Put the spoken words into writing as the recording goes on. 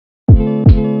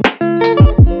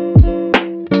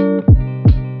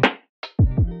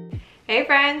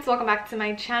friends, welcome back to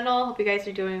my channel. Hope you guys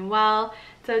are doing well.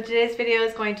 So today's video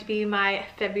is going to be my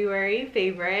February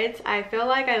favorites. I feel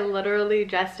like I literally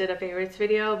just did a favorites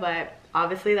video, but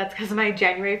obviously that's because my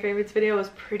January favorites video was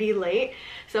pretty late.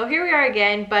 So here we are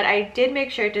again, but I did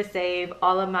make sure to save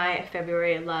all of my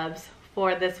February loves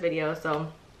for this video. So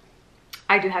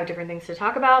I do have different things to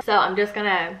talk about. So I'm just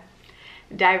gonna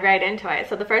dive right into it.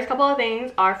 So the first couple of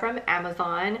things are from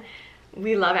Amazon.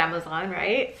 We love Amazon,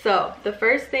 right? So the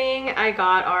first thing I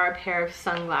got are a pair of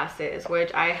sunglasses,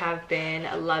 which I have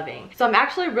been loving. So I'm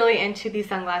actually really into these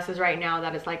sunglasses right now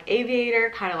that is like aviator,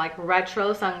 kind of like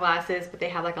retro sunglasses, but they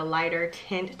have like a lighter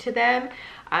tint to them.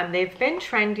 They've been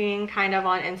trending kind of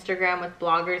on Instagram with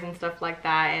bloggers and stuff like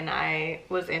that, and I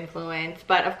was influenced.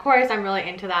 But of course, I'm really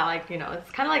into that, like, you know, it's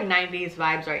kind of like 90s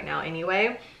vibes right now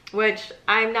anyway, which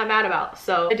I'm not mad about.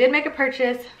 So I did make a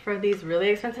purchase for these really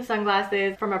expensive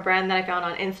sunglasses from a brand that I found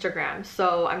on Instagram.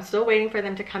 So I'm still waiting for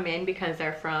them to come in because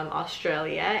they're from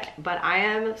Australia, but I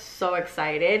am so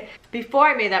excited. Before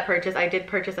I made that purchase, I did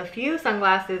purchase a few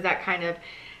sunglasses that kind of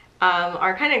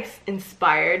are kind of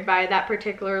inspired by that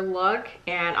particular look,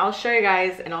 and I'll show you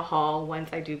guys in a haul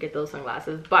once I do get those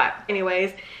sunglasses. But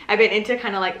anyways, I've been into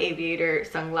kind of like aviator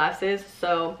sunglasses,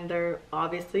 so they're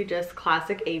obviously just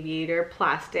classic aviator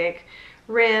plastic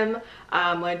rim,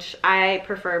 which I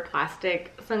prefer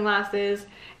plastic sunglasses,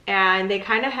 and they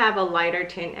kind of have a lighter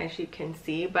tint, as you can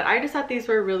see. But I just thought these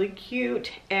were really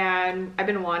cute, and I've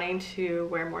been wanting to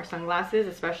wear more sunglasses,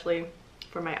 especially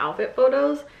for my outfit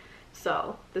photos.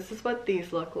 So this is what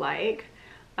these look like.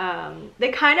 They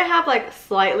kind of have like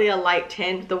slightly a light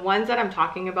tint. The ones that I'm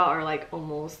talking about are like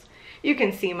almost, you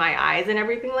can see my eyes and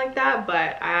everything like that,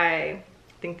 but I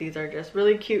think these are just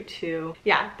really cute too.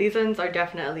 Yeah, these ones are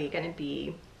definitely gonna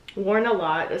be worn a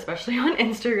lot, especially on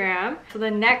Instagram. So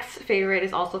the next favorite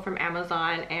is also from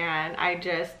Amazon, and I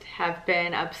just have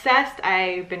been obsessed.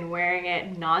 I've been wearing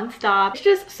it non-stop. It's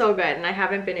just so good, and I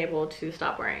haven't been able to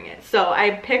stop wearing it. So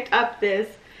I picked up this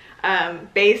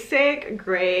basic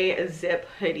gray zip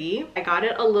hoodie. I got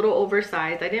it a little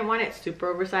oversized. I didn't want it super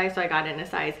oversized, so I got it in a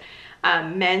size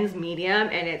men's medium,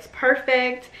 and it's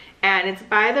perfect. And it's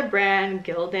by the brand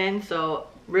Gildan, so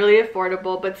really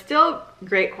affordable, but still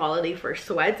great quality for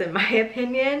sweats in my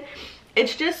opinion.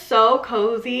 It's just so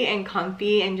cozy and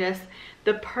comfy and just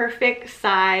the perfect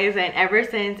size, and ever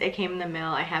since it came in the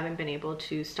mail, I haven't been able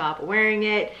to stop wearing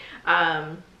it.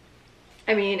 I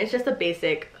mean, it's just a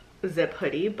basic zip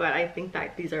hoodie, but I think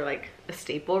that these are like a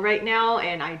staple right now,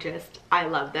 and I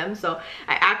love them. So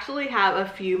I actually have a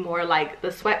few more, like the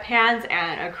sweatpants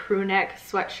and a crew neck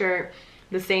sweatshirt,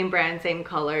 the same brand, same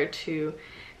color, to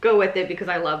go with it because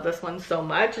I love this one so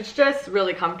much. It's just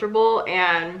really comfortable,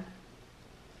 and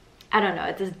I don't know,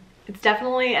 it's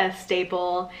definitely a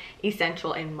staple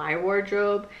essential in my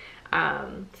wardrobe.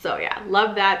 So yeah,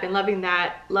 love that, been loving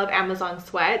that, love Amazon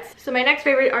sweats. So my next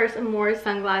favorite are some more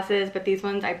sunglasses, but these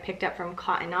ones I picked up from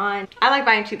Cotton On. I like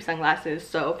buying cheap sunglasses,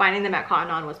 so finding them at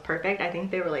Cotton On was perfect. I think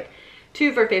they were like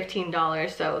 2 for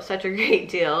 $15, so such a great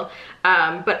deal.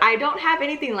 But I don't have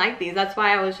anything like these. That's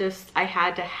why I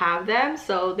had to have them.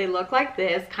 So they look like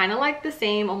this, kind of like the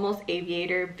same almost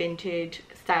aviator vintage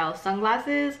style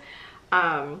sunglasses.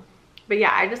 But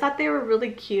yeah, I just thought they were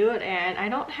really cute, and I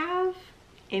don't have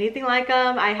anything like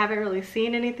them. I haven't really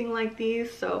seen anything like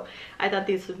these, so I thought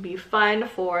these would be fun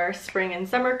for spring and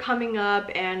summer coming up,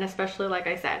 and especially, like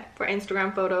I said, for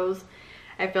Instagram photos.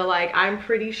 I feel like I'm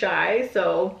pretty shy,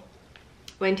 so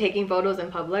when taking photos in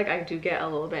public, I do get a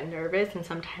little bit nervous, and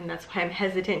sometimes that's why I'm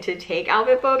hesitant to take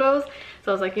outfit photos.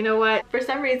 So I was like, you know what, for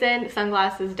some reason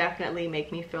sunglasses definitely make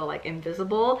me feel like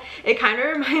invisible. It kind of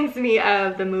reminds me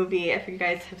of the movie, if you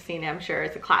guys have seen it, I'm sure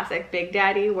it's a classic, Big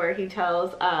Daddy, where he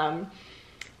tells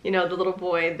you know, the little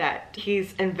boy that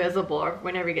he's invisible, or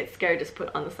whenever he gets scared, just put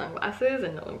on the sunglasses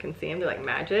and no one can see him. They're like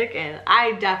magic, and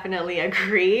I definitely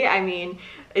agree. I mean,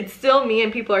 it's still me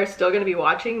and people are still gonna be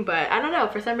watching, but I don't know,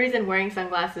 for some reason wearing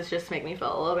sunglasses just make me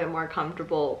feel a little bit more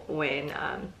comfortable when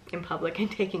in public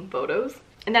and taking photos.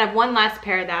 And then I have one last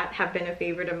pair that have been a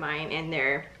favorite of mine, and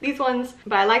they're these ones,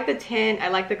 but I like the tint, I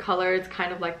like the color. It's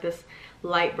kind of like this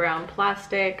light brown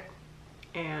plastic,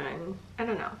 and I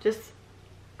don't know, just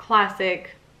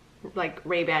classic like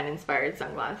Ray-Ban inspired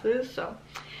sunglasses. So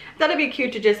I thought it'd be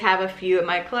cute to just have a few in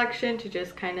my collection to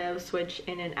just kind of switch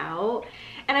in and out.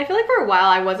 And I feel like for a while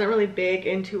I wasn't really big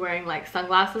into wearing like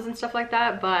sunglasses and stuff like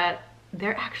that, but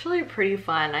they're actually pretty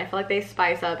fun. I feel like they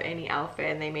spice up any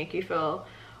outfit and they make you feel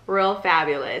real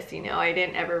fabulous. You know, I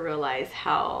didn't ever realize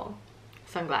how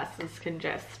sunglasses can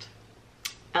just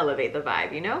elevate the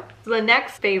vibe, you know? So the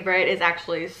next favorite is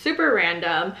actually super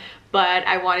random, but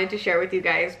I wanted to share with you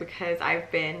guys because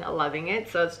I've been loving it.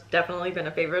 So it's definitely been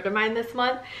a favorite of mine this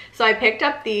month. So I picked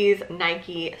up these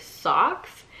Nike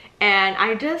socks and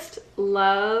I just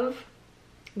love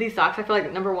these socks. I feel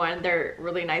like, number one, they're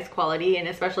really nice quality, and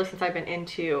especially since I've been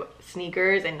into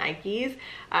sneakers and Nikes,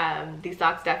 these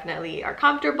socks definitely are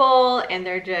comfortable and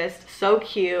they're just so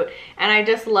cute. And I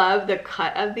just love the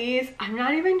cut of these. I'm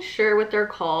not even sure what they're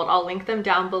called. I'll link them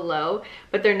down below,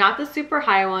 but they're not the super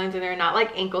high ones and they're not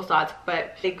like ankle socks,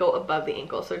 but they go above the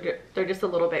ankle, so they're just a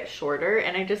little bit shorter.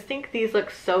 And I just think these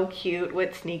look so cute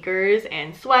with sneakers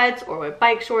and sweats, or with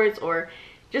bike shorts, or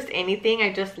just anything.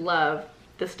 I just love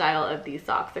the style of these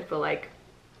socks. I feel like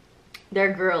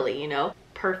they're girly, you know,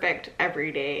 perfect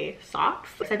everyday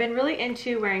socks. So I've been really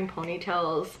into wearing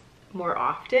ponytails more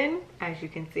often. As you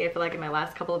can see, I feel like in my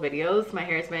last couple of videos my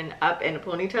hair's been up in a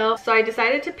ponytail, so I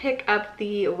decided to pick up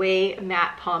the Way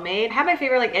Matte Pomade. I have my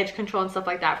favorite like edge control and stuff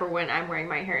like that for when I'm wearing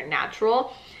my hair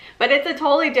natural, but it's a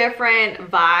totally different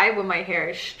vibe when my hair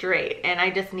is straight, and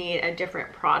I just need a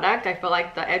different product. I feel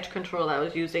like the edge control that I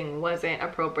was using wasn't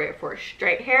appropriate for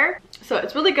straight hair. So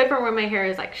it's really good for when my hair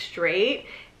is like straight,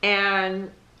 and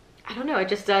I don't know, it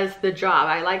just does the job.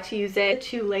 I like to use it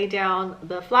to lay down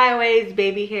the flyaways,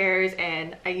 baby hairs,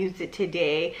 and I used it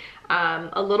today.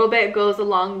 A little bit goes a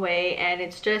long way, and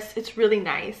it's really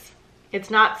nice. It's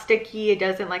not sticky. It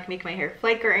doesn't like make my hair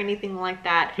flake or anything like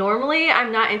that. Normally, I'm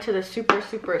not into the super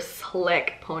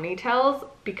slick ponytails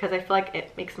because I feel like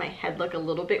it makes my head look a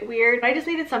little bit weird. I just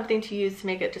needed something to use to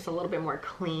make it just a little bit more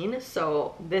clean.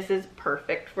 So this is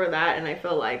perfect for that. And I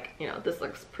feel like, you know, this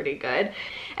looks pretty good.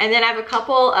 And then I have a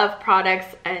couple of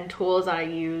products and tools that I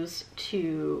use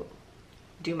to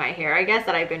do my hair, I guess,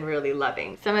 that I've been really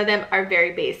loving. Some of them are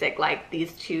very basic, like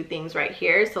these two things right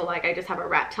here. So like I just have a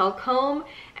Rattail comb,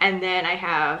 and then I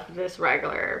have this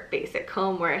regular basic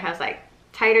comb where it has like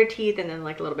tighter teeth and then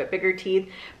like a little bit bigger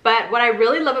teeth. But what I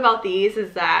really love about these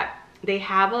is that they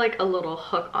have like a little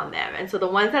hook on them, and so the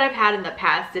ones that I've had in the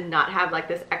past did not have like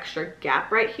this extra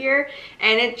gap right here,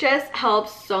 and it just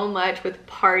helps so much with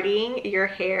parting your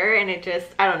hair. And it just,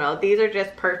 I don't know, these are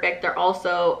just perfect. They're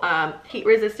also heat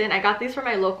resistant. I got these from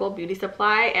my local beauty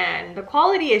supply, and the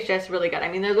quality is just really good.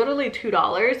 I mean, they're literally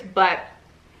 $2, but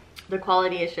the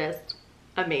quality is just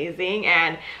amazing.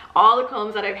 And all the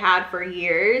combs that I've had for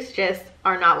years just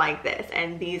are not like this,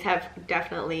 and these have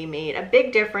definitely made a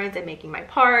big difference in making my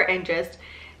part, and just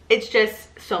it's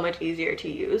just so much easier to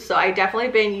use. So I definitely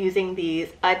been using these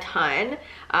a ton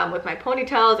with my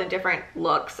ponytails and different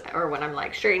looks, or when I'm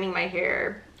like straightening my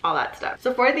hair, all that stuff.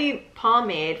 So for the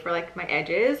pomade for like my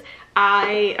edges,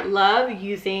 I love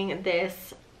using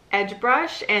this edge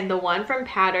brush, and the one from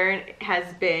Pattern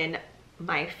has been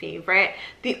my favorite.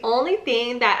 The only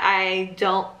thing that I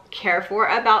don't care for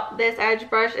about this edge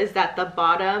brush is that the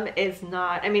bottom is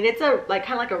not, I mean, it's a like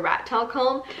kind of like a Rattail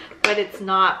comb, but it's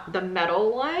not the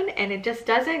metal one, and it just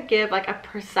doesn't give like a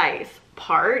precise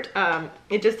part.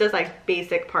 It just does like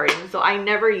basic parting. So I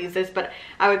never use this, but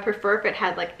I would prefer if it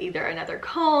had like either another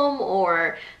comb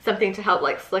or something to help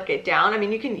like slick it down. I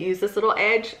mean, you can use this little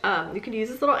edge, you can use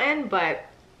this little end, but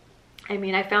I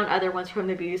mean, I found other ones from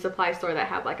the beauty supply store that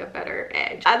have like a better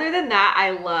edge. Other than that,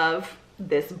 I love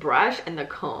this brush and the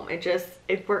comb.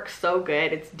 It works so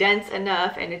good. It's dense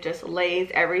enough and it just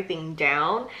lays everything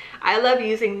down. I love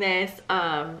using this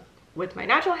with my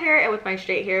natural hair and with my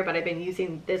straight hair, but I've been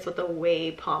using this with the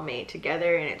Way pomade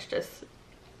together, and it's just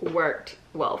worked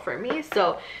well for me.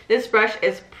 So this brush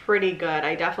is pretty good.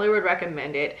 I definitely would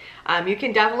recommend it. You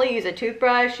can definitely use a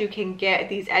toothbrush. You can get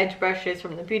these edge brushes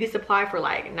from the beauty supply for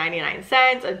like 99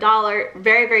 cents, $1.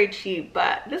 Very cheap,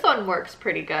 but this one works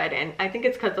pretty good. And I think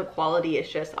it's because the quality is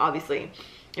just, obviously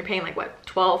you're paying like what,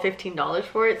 $12-15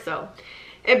 for it, so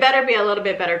it better be a little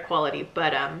bit better quality.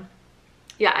 But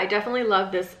yeah, I definitely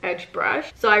love this edge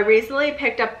brush. So I recently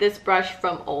picked up this brush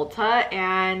from Ulta,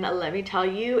 and let me tell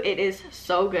you, it is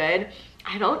so good.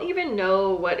 I don't even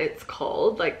know what it's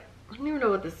called. Like, I don't even know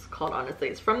what this is called, honestly.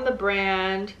 It's from the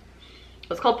brand,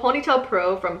 it's called Ponytail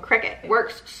Pro from Cricut. It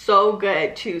works so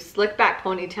good to slick back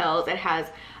ponytails. It has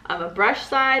a brush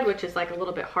side, which is like a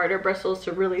little bit harder bristles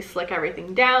to really slick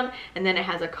everything down, and then it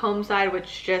has a comb side,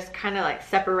 which just kind of like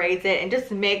separates it and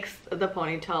just makes the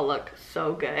ponytail look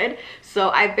so good. So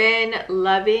I've been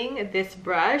loving this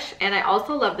brush, and I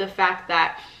also love the fact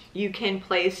that you can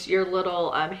place your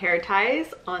little hair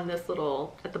ties on this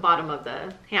little, at the bottom of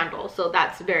the handle. So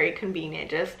that's very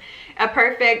convenient. Just a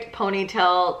perfect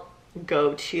ponytail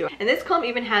go-to. And this comb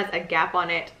even has a gap on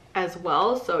it as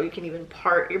well, so you can even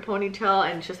part your ponytail,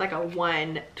 and it's just like a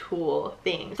one tool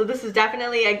thing. So this is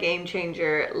definitely a game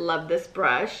changer. Love this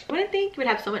brush. I wouldn't think you would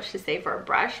have so much to say for a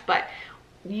brush, but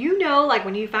you know, like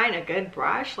when you find a good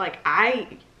brush, like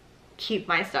I keep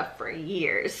my stuff for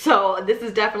years, so this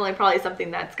is definitely probably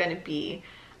something that's going to be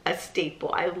a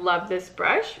staple. I love this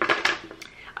brush.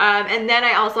 And then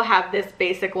I also have this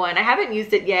basic one. I haven't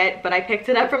used it yet, but I picked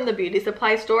it up from the beauty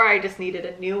supply store. I just needed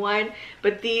a new one.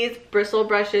 But these bristle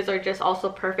brushes are just also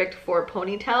perfect for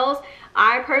ponytails.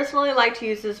 I personally like to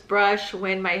use this brush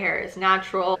when my hair is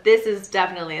natural. This is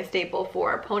definitely a staple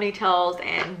for ponytails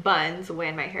and buns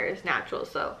when my hair is natural.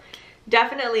 So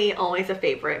definitely always a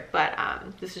favorite, but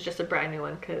this is just a brand new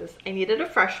one because I needed a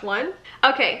fresh one.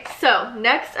 Okay, so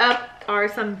next up are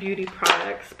some beauty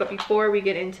products, but before we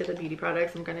get into the beauty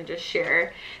products, I'm gonna just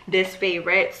share this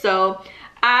favorite. So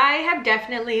I have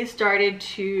definitely started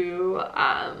to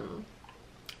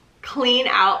clean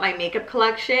out my makeup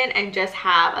collection and just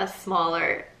have a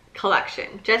smaller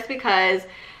collection, just because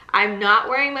I'm not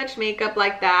wearing much makeup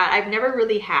like that. I've never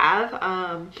really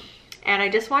have, and I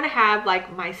just want to have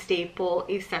like my staple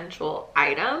essential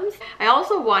items. I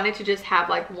also wanted to just have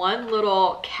like one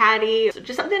little caddy, so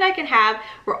just something I can have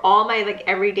where all my like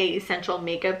everyday essential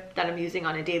makeup that I'm using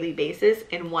on a daily basis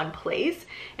in one place,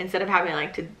 instead of having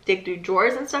like to dig through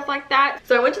drawers and stuff like that.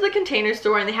 So I went to the Container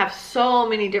Store and they have so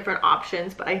many different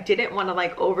options, but I didn't want to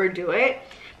like overdo it.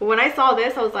 But when I saw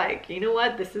this, I was like, you know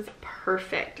what, this is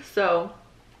perfect. So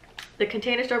the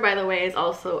Container Store, by the way, is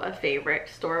also a favorite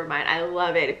store of mine. I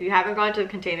love it. If you haven't gone to the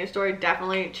Container Store,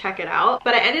 definitely check it out.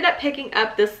 But I ended up picking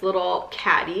up this little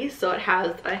caddy. So it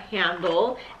has a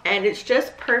handle and it's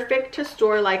just perfect to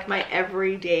store like my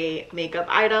everyday makeup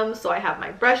items. So I have my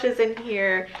brushes in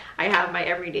here. I have my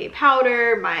everyday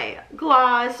powder, my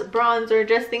gloss, bronzer,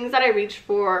 just things that I reach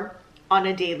for on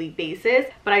a daily basis.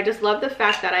 But I just love the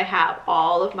fact that I have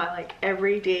all of my like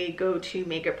everyday go-to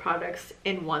makeup products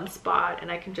in one spot,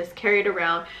 and I can just carry it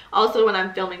around. Also, when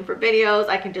I'm filming for videos,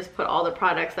 I can just put all the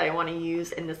products that I want to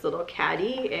use in this little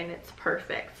caddy, and it's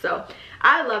perfect. So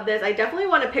I love this. I definitely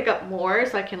want to pick up more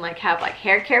so I can like have like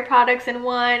hair care products in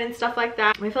one and stuff like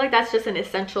that. I feel like that's just an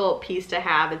essential piece to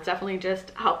have. It's definitely just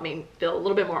helped me feel a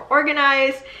little bit more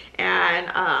organized. And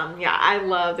yeah, I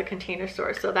love the Container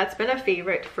Store. So that's been a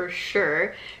favorite for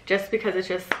sure, just because it's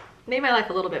just made my life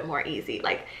a little bit more easy.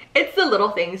 Like, it's the little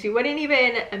things. You wouldn't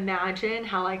even imagine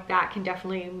how like that can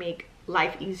definitely make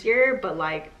life easier, but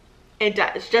like it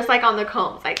does. Just like on the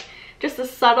combs, like just a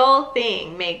subtle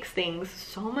thing makes things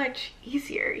so much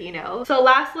easier, you know? So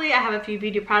lastly, I have a few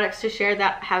beauty products to share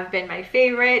that have been my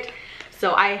favorite.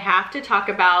 So I have to talk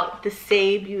about the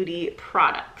Saie Beauty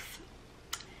products.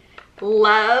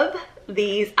 Love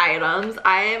these items.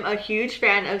 I am a huge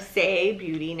fan of Saie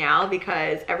Beauty now,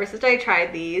 because ever since I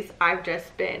tried these, I've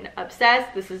just been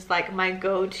obsessed. This is like my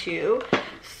go-to.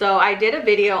 So I did a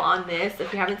video on this.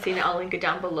 If you haven't seen it, I'll link it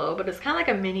down below, but it's kind of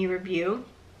like a mini review.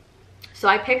 So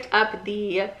I picked up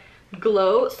the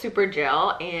Glow Super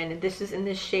Gel, and this is in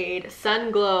the shade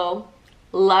Sun Glow.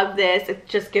 Love this. It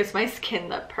just gives my skin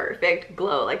the perfect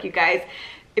glow. Like, you guys,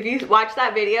 if you watch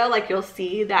that video, like, you'll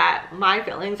see that my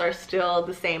feelings are still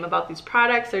the same about these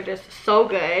products. They're just so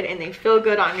good and they feel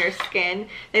good on your skin.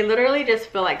 They literally just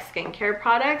feel like skincare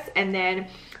products. And then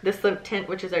this lip tint,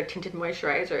 which is our tinted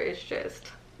moisturizer, is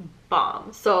just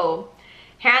bomb. So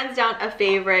hands down a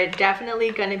favorite.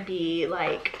 Definitely gonna be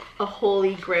like a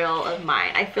holy grail of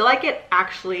mine. I feel like it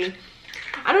actually,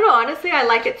 I don't know, honestly, I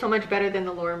like it so much better than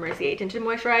the Laura Mercier tinted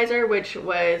moisturizer, which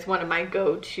was one of my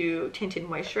go-to tinted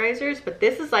moisturizers. But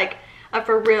this is like a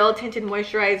for real tinted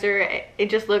moisturizer. It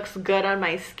just looks good on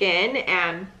my skin.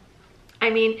 And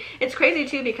I mean, it's crazy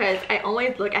too, because I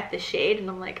always look at the shade and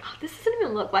I'm like, oh, this doesn't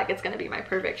even look like it's gonna be my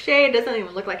perfect shade. It doesn't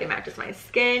even look like it matches my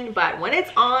skin. But when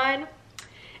it's on,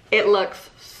 it looks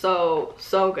so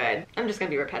good. I'm just gonna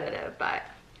be repetitive, but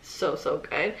so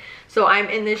good. So I'm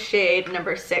in this shade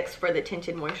number 6 for the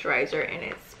tinted moisturizer, and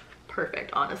it's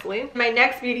perfect, honestly. My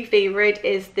next beauty favorite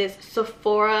is this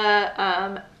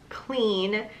Sephora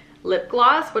Clean lip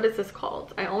gloss. What is this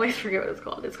called? I always forget what it's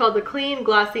called. It's called the Clean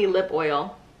Glossy Lip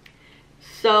Oil.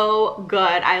 So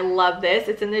good. I love this.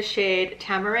 It's in the shade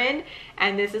Tamarind,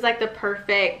 and this is like the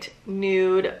perfect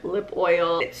nude lip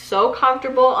oil. It's so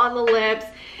comfortable on the lips.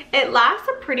 It lasts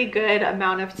a pretty good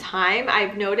amount of time.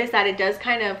 I've noticed that it does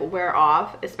kind of wear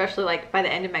off, especially like by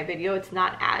the end of my video. It's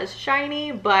not as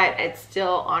shiny, but it's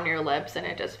still on your lips and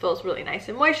it just feels really nice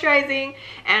and moisturizing.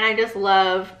 And I just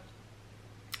love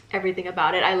everything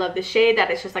about it. I love the shade,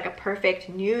 that it's just like a perfect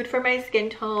nude for my skin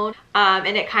tone,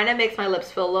 and it kind of makes my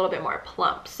lips feel a little bit more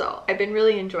plump. So I've been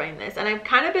really enjoying this, and I've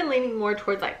kind of been leaning more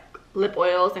towards like lip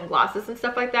oils and glosses and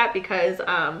stuff like that because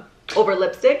over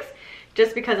lipsticks,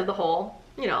 just because of the whole,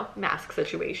 you know, mask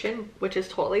situation, which is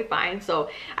totally fine. So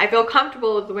I feel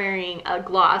comfortable with wearing a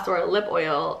gloss or a lip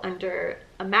oil under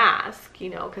a mask, you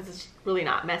know, because it's really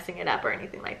not messing it up or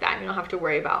anything like that. You don't have to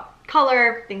worry about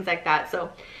color, things like that. So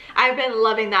I've been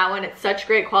loving that one. It's such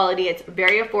great quality. It's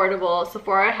very affordable.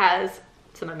 Sephora has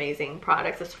some amazing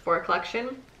products. The Sephora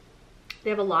collection, they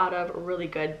have a lot of really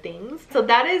good things. So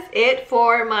that is it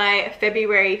for my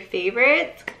February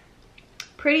favorites.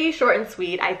 Pretty short and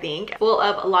sweet, I think, full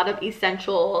of a lot of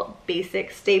essential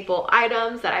basic staple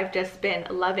items that I've just been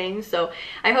loving. So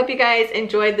I hope you guys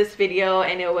enjoyed this video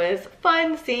and it was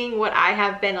fun seeing what I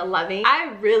have been loving.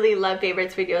 I really love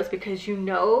favorites videos because, you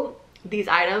know, these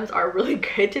items are really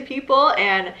good to people,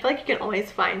 and I feel like you can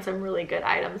always find some really good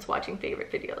items watching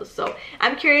favorite videos. So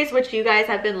I'm curious what you guys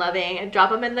have been loving, and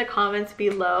drop them in the comments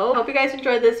below. Hope you guys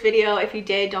enjoyed this video. If you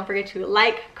did, don't forget to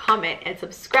like, comment, and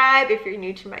subscribe if you're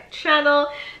new to my channel.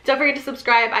 Don't forget to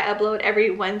subscribe. I upload every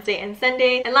Wednesday and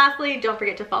Sunday. And lastly, don't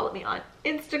forget to follow me on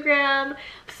Instagram.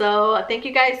 So thank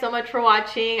you guys so much for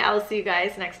watching. I will see you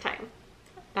guys next time.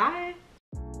 Bye.